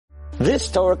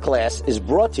This Torah class is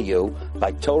brought to you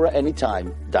by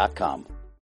TorahAnytime.com.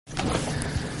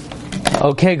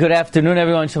 Okay, good afternoon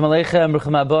everyone. Shalom Aleichem,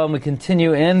 Bruchim Haba. We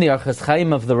continue in the Orchos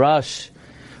Chaim of the Rosh.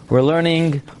 We're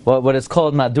learning what is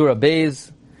called Madura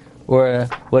Beis, or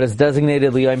what is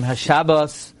designated Liyom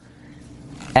HaShabbos,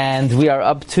 and we are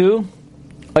up to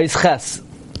Ois Ches.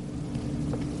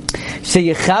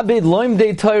 Sheyechabed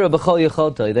loimdei Torah b'chol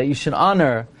yecholtai, that you should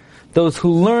honor those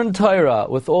who learn Torah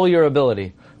with all your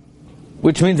ability,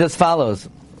 which means as follows.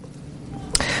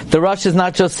 The Rosh is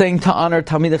not just saying to honor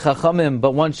Talmidei Chachamim,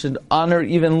 but one should honor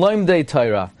even loimdei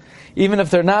Torah, even if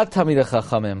they're not Talmidei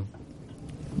Chachamim.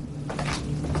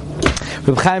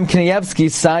 Reb Chaim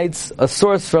Kanievsky cites a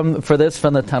source for this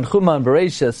from the Tanchuma and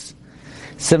Bereshis,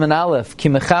 Siman Aleph, Ki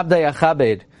mechabdei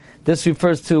achabed. This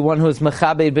refers to one who is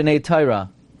mechabed b'nei Torah.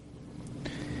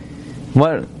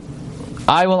 What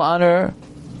I will honor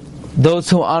those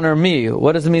who honor me.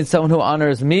 What does it mean, someone who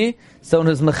honors me? Someone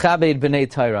who's mechabed b'nei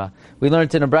Torah. We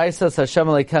learned in a Brisa, Hashem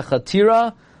aleikecha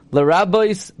tira,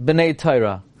 l'rabois b'nei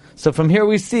Torah. So from here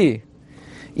we see,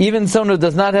 even someone who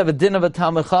does not have a din of a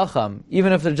Talmid Chacham,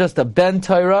 even if they're just a ben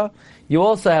Torah, you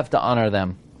also have to honor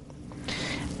them.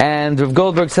 And Rav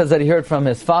Goldberg says that he heard from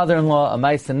his father-in-law, a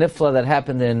Ma'aseh Nifla that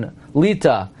happened in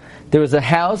Lita. There was a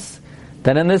house,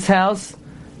 that in this house,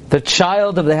 the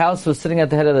child of the house was sitting at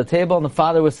the head of the table and the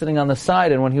father was sitting on the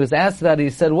side. And when he was asked about it, he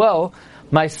said, well,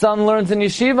 my son learns in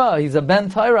yeshiva. He's a ben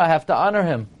Torah. I have to honor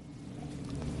him.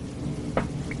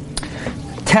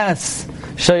 Tes,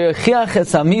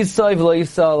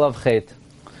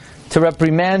 to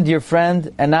reprimand your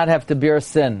friend and not have to bear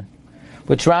sin.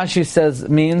 Which Rashi says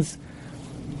means,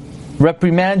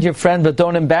 reprimand your friend but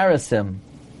don't embarrass him.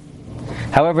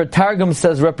 However, Targum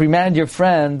says, reprimand your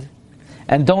friend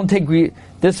and don't take...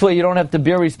 This way you don't have to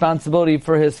bear responsibility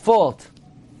for his fault.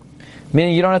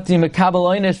 Meaning you don't have to be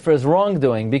mekabel oynish for his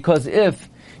wrongdoing. Because if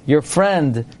your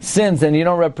friend sins and you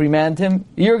don't reprimand him,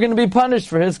 you're going to be punished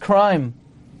for his crime.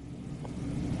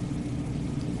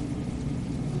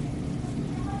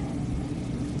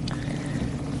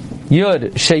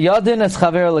 Yud, sheyadin es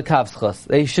chaver lekavschos.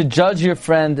 They should judge your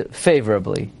friend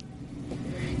favorably.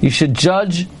 You should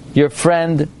judge your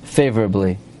friend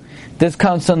favorably. This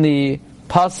comes from the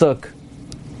pasuk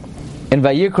in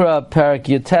Vayikra, Parak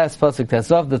Yutes, pasuk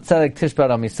Tesvav, the tzedek tishbar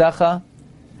amisacha.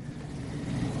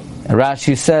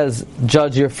 Rashi says,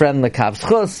 judge your friend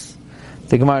lekavschos.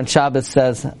 The Gemara in Shabbos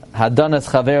says, hadonas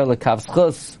chaver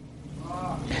lekavschos,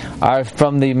 are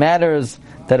from the matters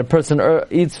that a person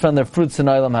eats from the fruits in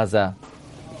Olam Hazeh.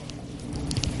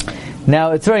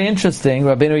 Now, it's very interesting.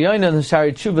 Rabbeinu Yoina in the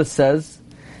Shari Tshuva says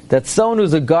that someone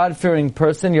who's a God-fearing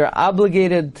person, you're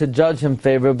obligated to judge him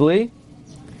favorably,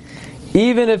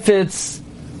 even if it's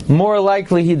more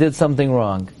likely he did something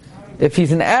wrong. If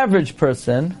he's an average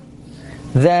person,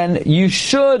 then you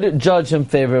should judge him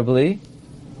favorably.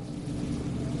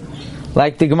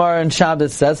 Like the Gemara in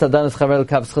Shabbos says, Hadanas chaver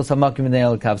l'kavschos, hamakim b'nei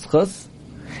l'kavschos,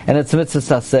 and it's mitzvah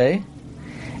saseh.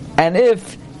 And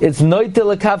if it's noite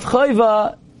l'kav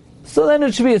choiva, so then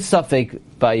it should be a suffix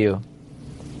by you.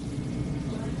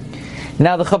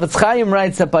 Now the Chafetz Chaim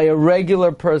writes that by a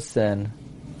regular person,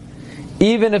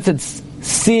 even if it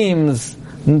seems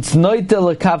it's noite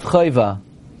l'kav choiva,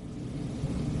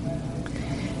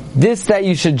 this that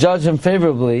you should judge him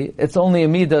favorably, it's only a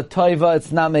midah toiva,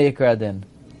 it's not me'ikar adin.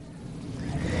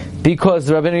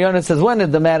 Because Rabbeinu Yonah says, when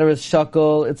the matter is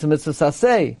shakol, it's a mitzvah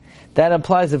saseh. That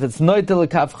implies if it's noite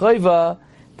l'kav choiva,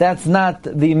 that's not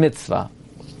the mitzvah.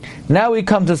 Now we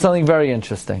come to something very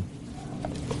interesting.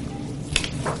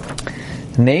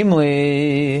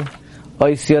 Namely,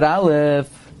 Ois Yer Aleph,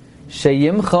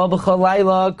 sheyimcha b'chol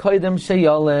layla koydem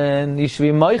sheyolen. You should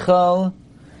be moichel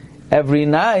every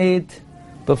night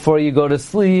before you go to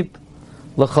sleep.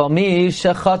 L'chol mi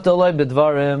shechat olay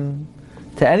b'dvarim,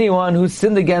 to anyone who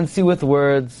sinned against you with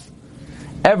words.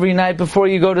 Every night before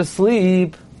you go to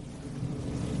sleep,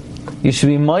 you should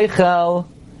be moichel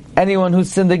anyone who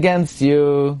sinned against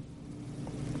you.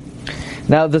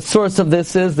 Now the source of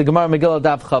this is the Gemara Megillah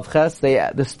Daf Chav Ches.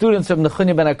 The students from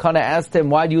Nechunya ben Akana asked him,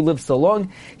 why do you live so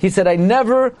long? He said, I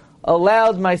never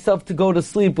allowed myself to go to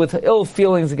sleep with ill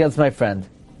feelings against my friend.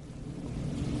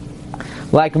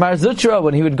 Like Mar Zutra,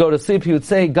 when he would go to sleep, he would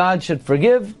say, God should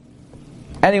forgive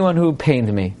anyone who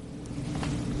pained me.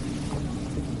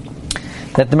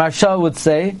 That the Marsha would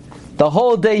say, the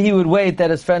whole day he would wait that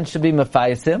his friend should be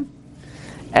mefayis him.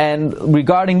 And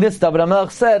regarding this, David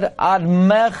HaMelech said, Ad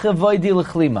mechevoidi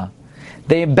l'chlima.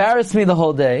 They embarrassed me the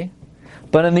whole day,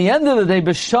 but in the end of the day,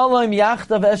 b'shalom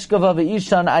yachtav eshkava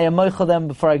v'ishan, I am moichel them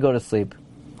before I go to sleep.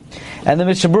 And the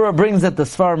Mishnah Berurah brings that the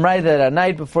Sfarim write that at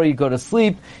night before you go to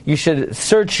sleep, you should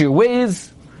search your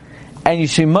ways and you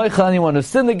should be moichel anyone who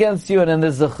sinned against you, and in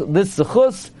this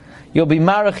zechus, you'll be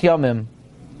marach yomim.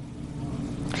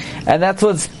 And that's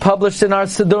what's published in our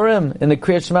Sidurim, in the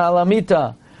Kriyat Shema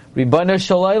Alamita. Ribono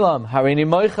shel olam, harini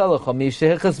moichel l'chol mi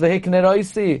shehichas v'hikner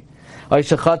oisi. Oy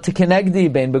shachat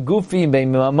kenegdi, bein begufi,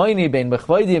 bein b'mamoini, bein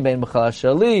b'chvoidi, bein b'chal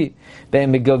shali,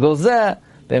 bein b'gilgul zeh,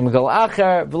 bein b'gilgul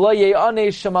acher, v'lo ye'anei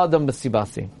shamadam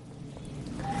b'sibasi.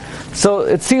 So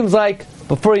it seems like,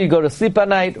 before you go to sleep at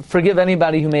night, forgive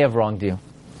anybody who may have wronged you.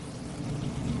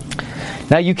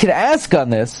 Now you can ask on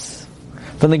this,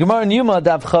 from the Gemara in Yuma,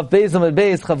 Daf Chav Beis Amud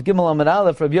Beis, Chav Gimel Amud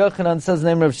Aleph, Rabbi Yochanan says the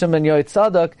name of Shimon Yoetz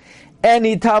Tzadok,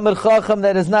 any Talmid Chacham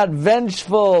that is not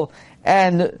vengeful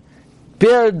and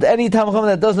any Talmid Chacham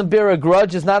that doesn't bear a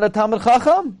grudge is not a Talmid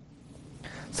Chacham?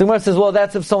 So the Gemara says, well,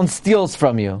 that's if someone steals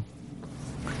from you.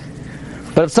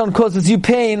 But if someone causes you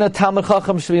pain, a Talmid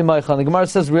Chacham should be Moichel. The Gemara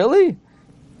says, really?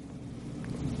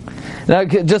 Now,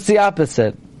 just the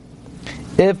opposite.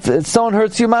 If someone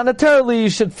hurts you monetarily,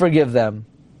 you should forgive them.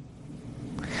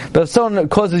 But if someone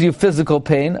causes you physical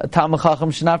pain, a Talmid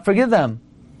Chacham should not forgive them.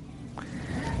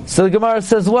 So the Gemara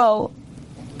says, well,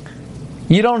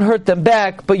 you don't hurt them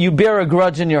back, but you bear a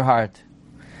grudge in your heart.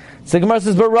 So the Gemara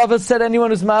says, but Rava said anyone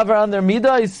who's mavar on their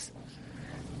midas,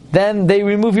 then they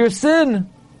remove your sin.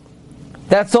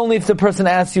 That's only if the person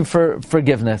asks you for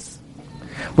forgiveness.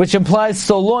 Which implies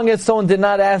so long as someone did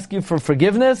not ask you for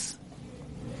forgiveness,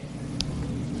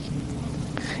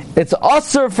 it's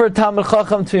asur for Talmid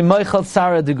Chacham to be moichel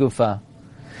sara de gufa.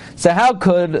 So how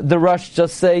could the Rosh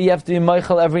just say you have to be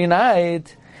moichel every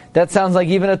night? That sounds like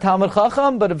even a Talmid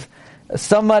Chacham, but if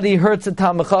somebody hurts a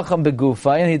Talmid Chacham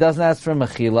begufa and he doesn't ask for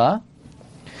mechila,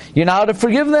 you're not to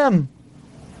forgive them.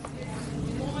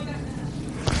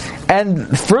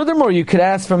 And furthermore, you could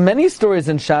ask from many stories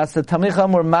in Shas that Talmid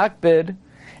Chacham were makbid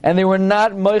and they were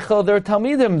not moichel their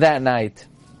talmidim that night.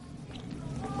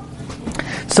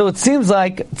 So it seems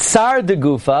like tsar de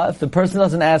gufa, if the person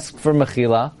doesn't ask for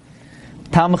mechila,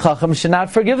 Talmid Chacham should not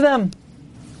forgive them.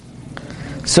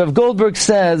 So if Goldberg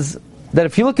says that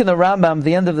if you look in the Rambam,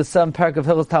 the end of the 7th parak of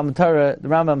Hilchos Talmud Torah, the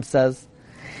Rambam says,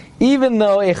 even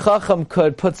though a Chacham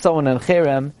could put someone in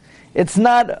cherem, it's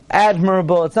not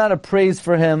admirable, it's not a praise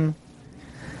for him,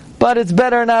 but it's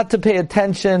better not to pay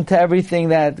attention to everything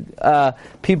that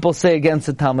people say against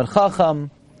the Talmid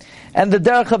Chacham. And the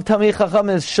derech of Talmid Chacham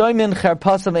is shoymin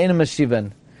cherpasam einam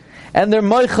meshiven, and they're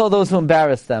moichel those who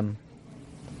embarrass them.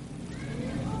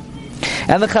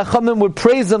 And the Chachamim would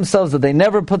praise themselves that they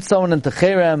never put someone into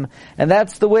cherem, and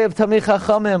that's the way of Talmid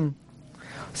Chachamim.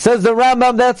 Says the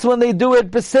Rambam, that's when they do it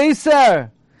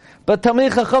b'seiser. But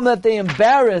Talmid Chacham that they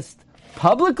embarrassed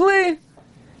publicly,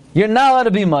 you're not allowed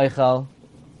to be moichel.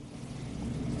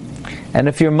 And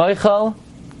if you're moichel,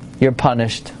 you're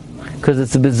punished, because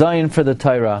it's a bizayin for the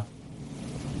Torah.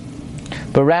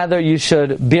 But rather you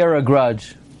should bear a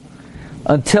grudge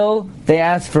until they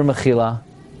ask for mechila.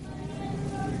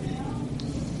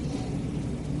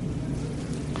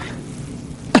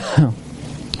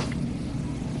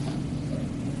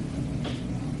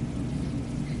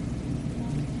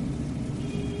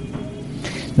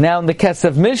 Now in the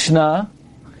Kesef Mishnah,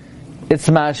 it's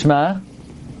mashma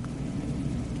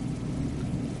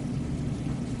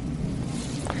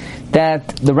that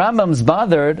the Rambam's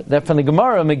bothered that from the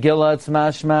Gemara Megillah it's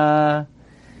mashma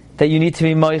that you need to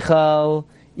be moichel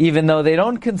even though they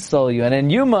don't console you, and in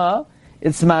Yuma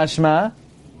it's mashma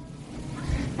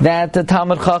that the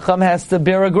Talmid Chacham has to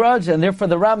bear a grudge, and therefore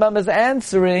the Rambam is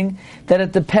answering that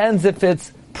it depends if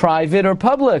it's private or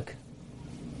public.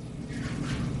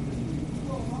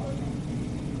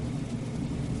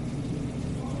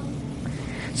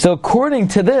 So according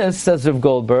to this, says Rav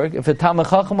Goldberg, if a Talmid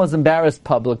Chacham was embarrassed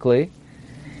publicly,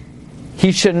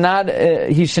 he should not be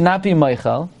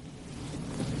moichel.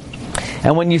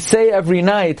 And when you say every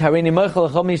night, Harini moichel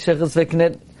l'chol mi shechichas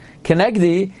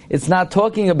v'kenegdi, it's not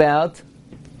talking about.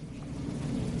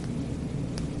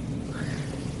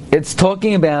 It's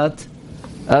talking about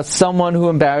someone who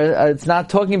embarrassed. It's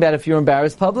not talking about if you're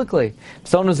embarrassed publicly. If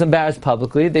someone who's embarrassed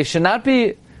publicly, they should not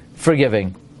be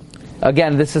forgiving.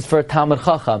 Again, this is for a Talmid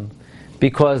Chacham,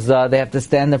 because they have to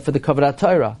stand there for the Kavod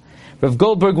Torah. Rav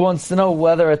Goldberg wants to know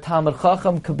whether a Talmid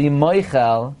Chacham could be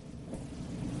moichel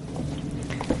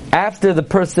after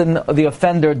the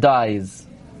offender dies.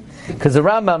 Because the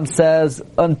Rambam says,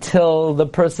 until the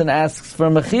person asks for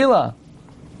mechila.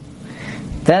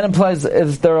 That implies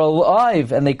if they're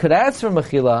alive and they could ask for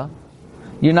mechila,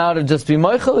 you're not to just be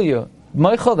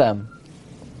moichel them.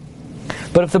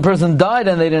 But if the person died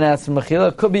and they didn't ask for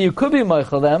mechila, you could be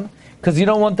moichel them, because you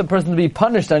don't want the person to be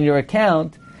punished on your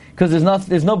account, because there's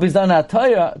no bizana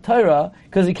Torah,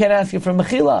 because he can't ask you for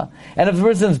mechila. And if the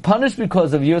person is punished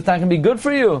because of you, it's not going to be good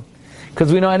for you.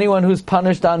 Because we know anyone who's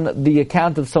punished on the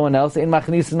account of someone else, in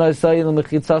machnis no yisayil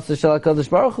mechitzas shel HaKadosh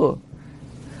Baruch Hu.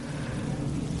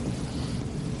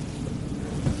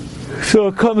 So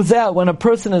it comes out, when a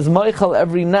person is moichel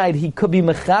every night, he could be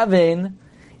mechavein,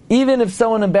 even if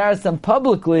someone embarrassed them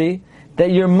publicly,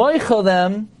 that you're moichel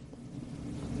them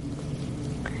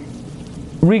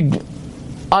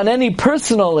on any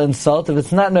personal insult, if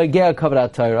it's not nogea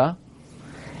kavod Torah,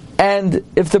 and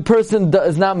if the person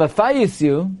is not mefayis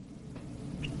you,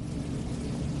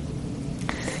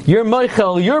 you're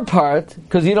moichel your part,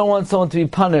 because you don't want someone to be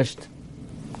punished.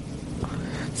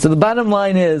 So the bottom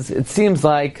line is, it seems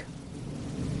like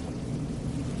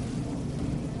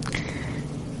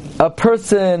a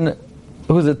person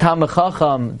who's a Talmid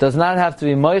Chacham does not have to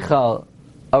be moichel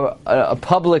a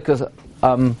public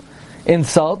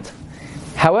insult.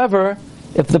 However,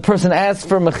 if the person asks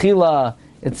for mechila,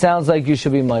 it sounds like you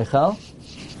should be moichel.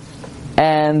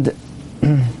 And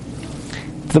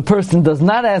if the person does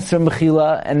not ask for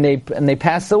mechila and they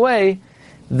pass away,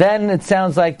 then it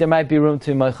sounds like there might be room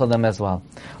to be moichel them as well.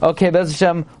 Okay, Bez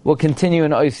Hashem, we'll continue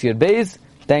in Ois Yud Beis.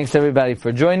 Thanks everybody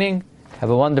for joining. Have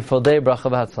a wonderful day.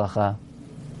 Bracha v'hatzlacha.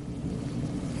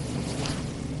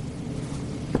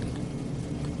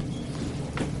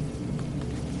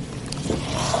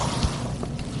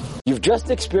 You've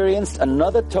just experienced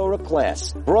another Torah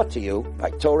class brought to you by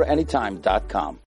TorahAnytime.com.